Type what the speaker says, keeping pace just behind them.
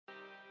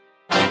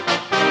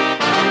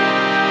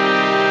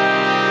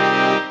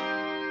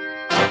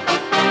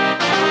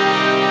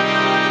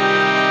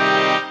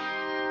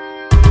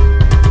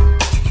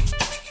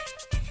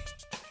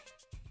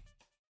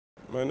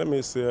name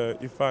is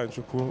Ifan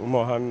Chukwu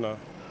Mohanna.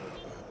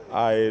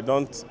 I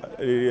don't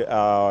really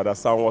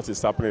understand what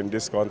is happening in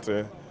this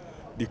country.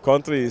 The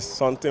country is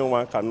something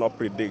one cannot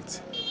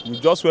predict. We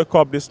just wake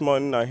up this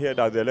morning and hear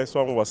that the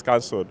election was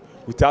cancelled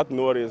without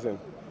no reason.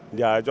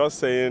 They are just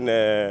saying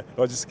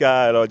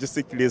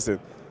logistic reason,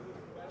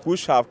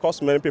 which have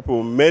cost many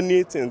people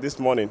many things this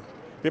morning.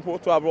 People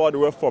travel all the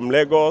way from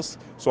Lagos,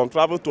 some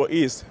travel to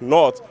east,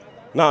 north.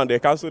 Now they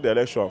cancel the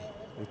election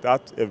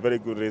without a very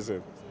good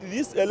reason.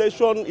 This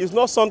election is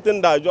not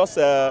something that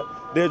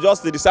they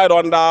just decide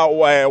under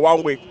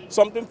 1 week.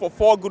 Something for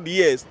 4 good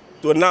years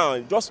to now,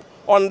 just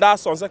under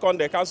some second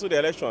they cancel the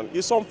election.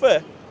 It's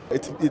unfair.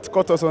 It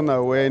caught us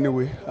unaware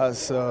anyway,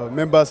 as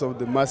members of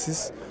the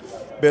masses.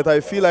 But I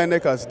feel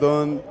INEC has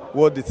done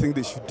what they think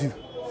they should do.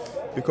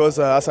 Because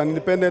as an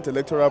independent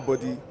electoral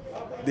body,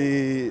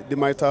 they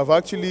might have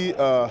actually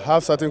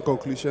have certain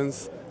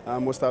conclusions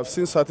and must have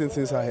seen certain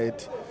things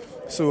ahead.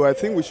 So I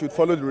think we should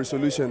follow the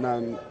resolution,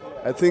 and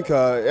I think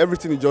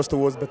everything is just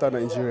towards better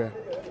Nigeria.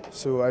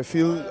 So I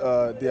feel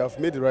they have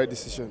made the right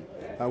decision,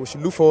 and we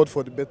should look forward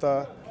for the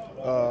better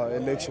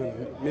election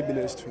maybe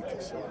next week.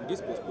 So.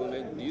 This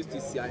postponement, do you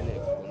still see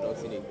INEC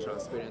conducting a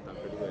transparent and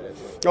credible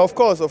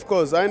election? Of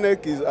course.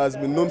 INEC has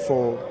been known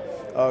for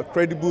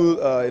credible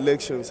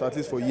elections, at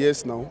least for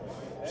years now.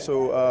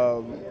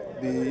 So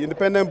the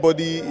independent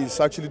body is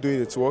actually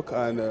doing its work,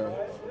 and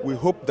we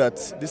hope that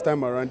this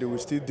time around they will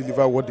still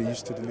deliver what they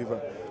used to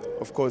deliver.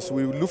 Of course,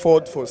 we look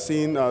forward for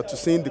seeing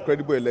the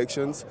credible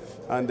elections,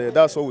 and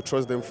that's what we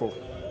trust them for.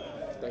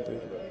 Thank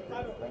you.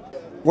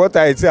 What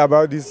I say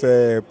about this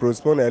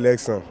postponed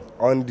election,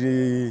 on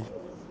the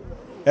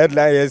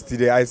headline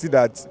yesterday, I see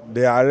that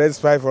they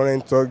arrest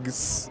 500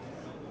 thugs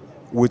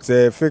with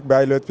fake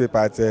ballot paper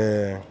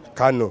at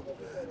Kano,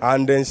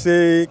 and then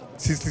say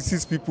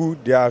 66 people,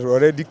 they have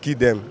already killed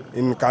them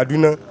in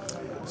Kaduna.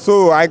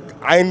 So I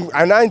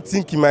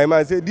think in my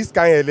mind, say this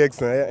kind of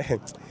election,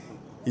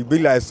 it be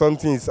like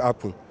something is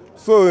happening.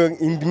 So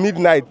in the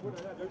midnight,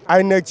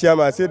 INEC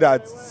chairman said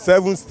that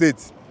 7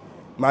 states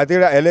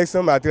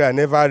election material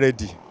never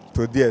ready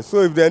to there.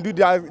 So if they do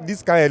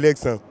this kind of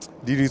election,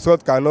 the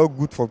result cannot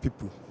good for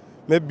people.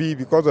 Maybe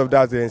because of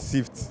that they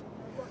shift.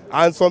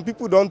 And some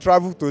people don't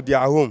travel to their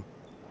home,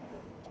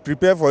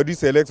 prepare for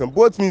this election.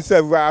 Both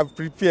myself, I have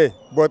prepared,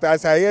 but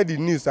as I hear the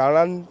news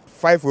around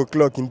 5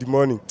 o'clock in the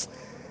morning,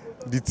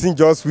 the thing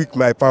just weak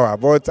my power.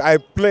 But I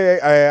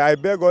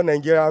beg all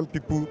Nigerian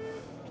people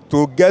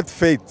to get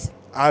faith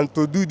and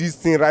to do this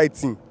thing right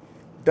thing.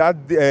 That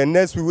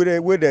next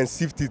week we then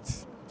shift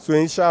it. So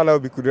inshallah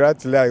we could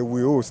actually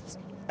we host.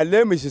 My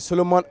name is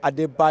Solomon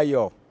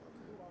Adebayo.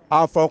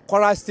 I'm from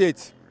Kwara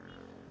State.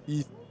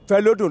 He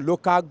fellow to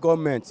local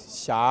government,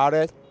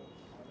 Sahara.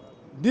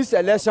 This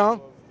election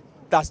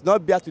does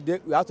not be today.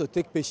 We have to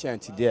take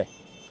patience there.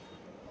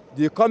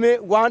 The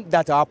coming one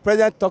that our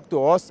president talked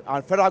to us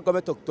and federal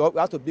government talked to us, we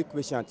have to be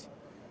patient.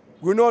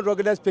 We know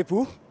organize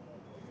people,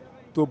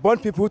 to burn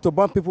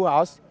people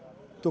house,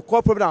 to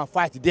call problem and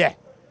fight there.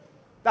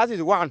 That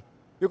is one.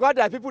 Because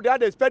there are people there,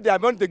 they spend their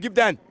money to give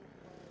them.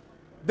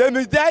 They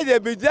be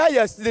there,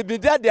 yes, they be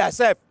there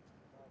themselves.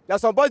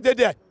 There's somebody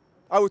there.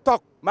 I will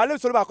talk. My name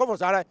is Solomon, I come from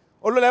Sahara.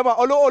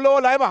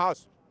 Ololaima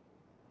house.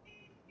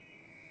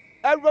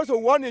 Everybody should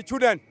warn the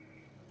children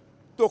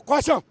to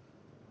caution.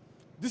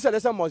 This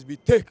election must be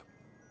taken.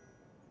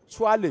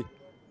 Surely,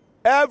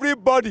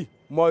 everybody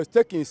must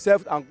take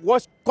himself and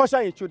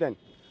caution his children.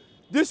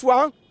 This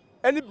one,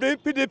 any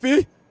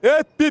PDP,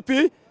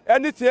 APP,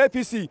 anything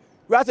APC,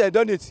 we have to have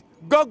done it.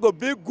 God will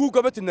be good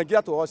government in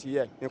Nigeria to us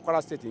here in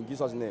Kwara State in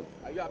Jesus' name.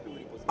 Are you happy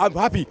with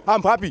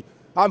the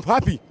I'm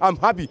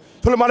happy.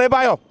 Solomon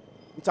Adebayo,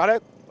 it's a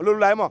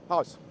Ololaima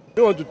house. I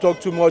don't want to talk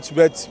too much,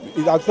 but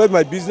it affects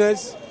my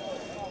business.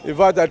 In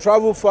fact, I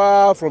travel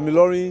far from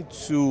Ilorin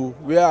to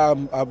where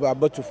I'm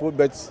about to vote,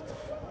 but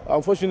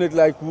unfortunately,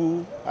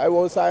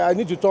 I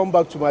need to turn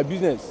back to my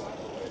business.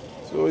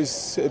 So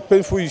it's a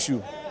painful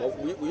issue. But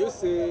will you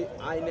say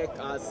INEC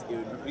has a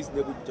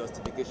reasonable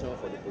justification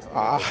for the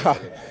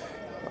postponement?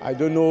 I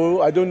don't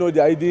know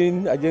the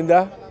hidden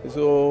agenda.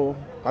 So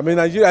I mean,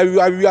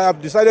 Nigeria, we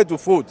have decided to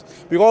vote.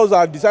 Because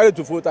I've decided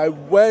to vote, I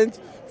went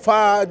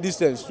far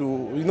distance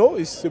to,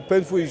 it's a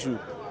painful issue.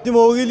 Tí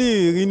mo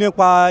really rí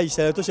nípa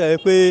ìṣẹ̀lẹ̀ tó ṣẹlẹ̀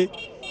pé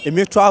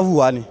èmi travel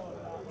wá ni,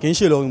 kì í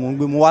ṣe Ìlọrin mo ń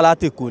gbé, mo wá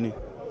láti Èkó ni.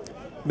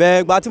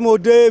 Bẹ́ẹ̀ ìgbà tí mo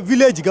dé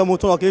village gan mo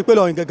tún lọ, kì í pé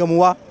Ìlọrin gangan mo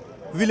wá.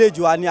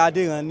 Village wa ní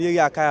Adéran ní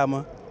area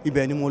Kayamọ,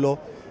 ibẹ̀ ni mo lọ.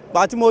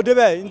 Ìgbà tí mo dé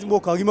bẹ́ẹ̀, tí mo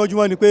kàn rí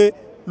mọ́júmọ́ ni pé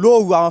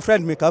lóòru àwọn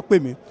friend mi kan pè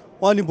mí.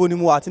 Wọ́n ní bo ni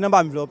mo wà tí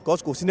nọ́mbà mi lọ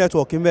because kò sí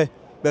network ńbẹ̀.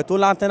 Bẹ́ẹ̀ tó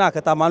lantern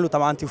kẹta máa ń lò tá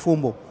máa ń ti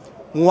phone bọ̀.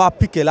 Mo wá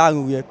pick láàrin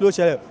òye kí ló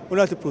ṣẹlẹ̀? Ó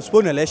náà ti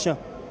postpone election.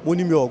 Mo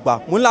ní mi ò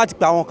gbà. Mo ní láti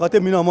pe àwọn kan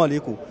tèmi náà mọ̀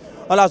lÉkòó.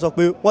 Wọ́n lá sọ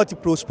pé wọ́n ti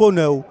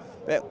postpone o.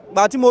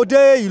 Ìgbà tí mo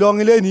dé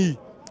Ìlọrin lẹ́nìí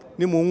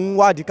ni mo ń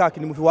wádìí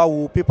káàkiri mo fi wá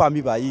wo paper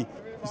mi báyìí.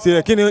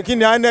 Kí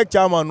ni INEC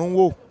chairman ń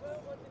wò?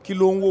 Kí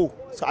ló ń wò?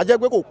 A jẹ́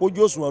pé kò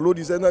pójú òṣùwọ̀n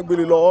lórí iṣẹ́ náà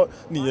gbélé lọ́wọ́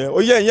nìyẹn. Ó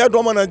yẹ ìyẹn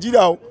dún ọmọ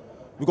Nàìjíríà o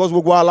because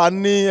gbogbo ala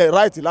ní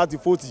right láti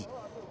vote.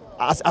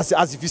 A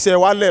sì fi ṣe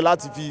wálẹ̀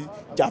láti fi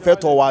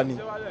jàfẹ́tọ̀ wa ni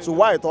so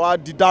why tó wá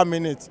di that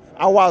minute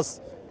hours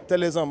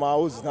tẹlẹsàn máa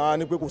ó sì náà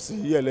ní pé kò sí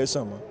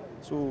election mọ́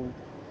so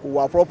kò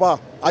wà proper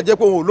a jẹ́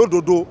pé òun ò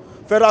lódodo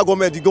federal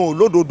government gan ò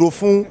lódodo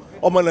fún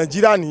ọmọ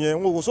Nàìjíríà nìyẹn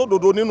wọn kò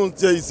sódodo nínú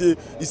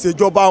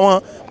ìṣèjọba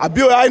wọn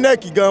àbí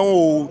INEC gan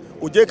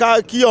kò jẹ́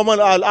ká kí ọmọ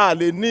a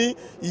lè ní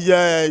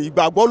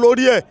ìgbàgbọ́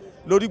lórí ẹ̀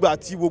lórí ìgbà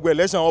tí gbogbo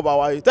election wọn bá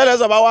wáyé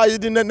tẹ́lẹ̀sàn bá wáyé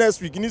ní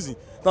next week nísìn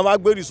tán bá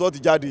gbé result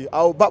jáde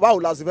báwo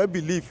la sì fẹ́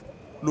believe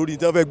lórí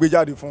tí wọ́n fẹ́ gbé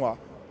jáde fún wa.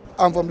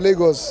 I'm from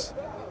Lagos.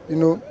 You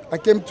know, I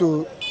came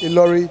to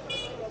Ilorin.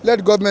 Let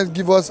the government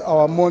give us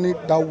our money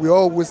that we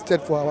all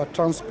wasted for our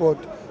transport.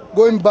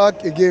 Going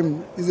back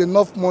again is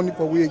enough money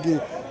for we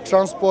again.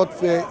 Transport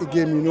fare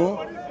again, you know,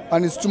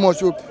 and it's too much.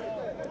 So,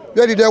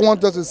 where did they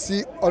want us to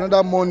see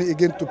another money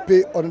again to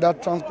pay another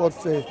transport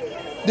fare?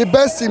 The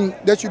best thing,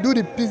 they should do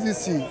the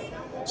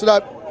PCC so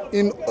that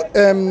in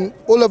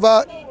all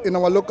over in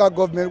our local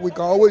government, we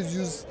can always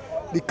use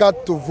the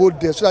card to vote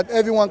there so that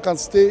everyone can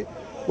stay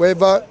where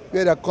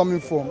they're coming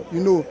from. You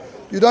know,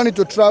 you don't need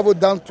to travel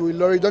down to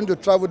Ilorin, you don't need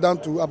to travel down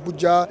to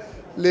Abuja,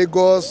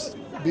 Lagos,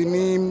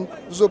 Benin,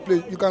 so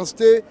place. You can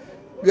stay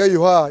where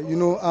you are, you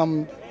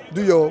know,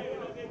 do your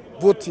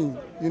voting,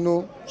 you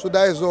know, so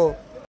that is all.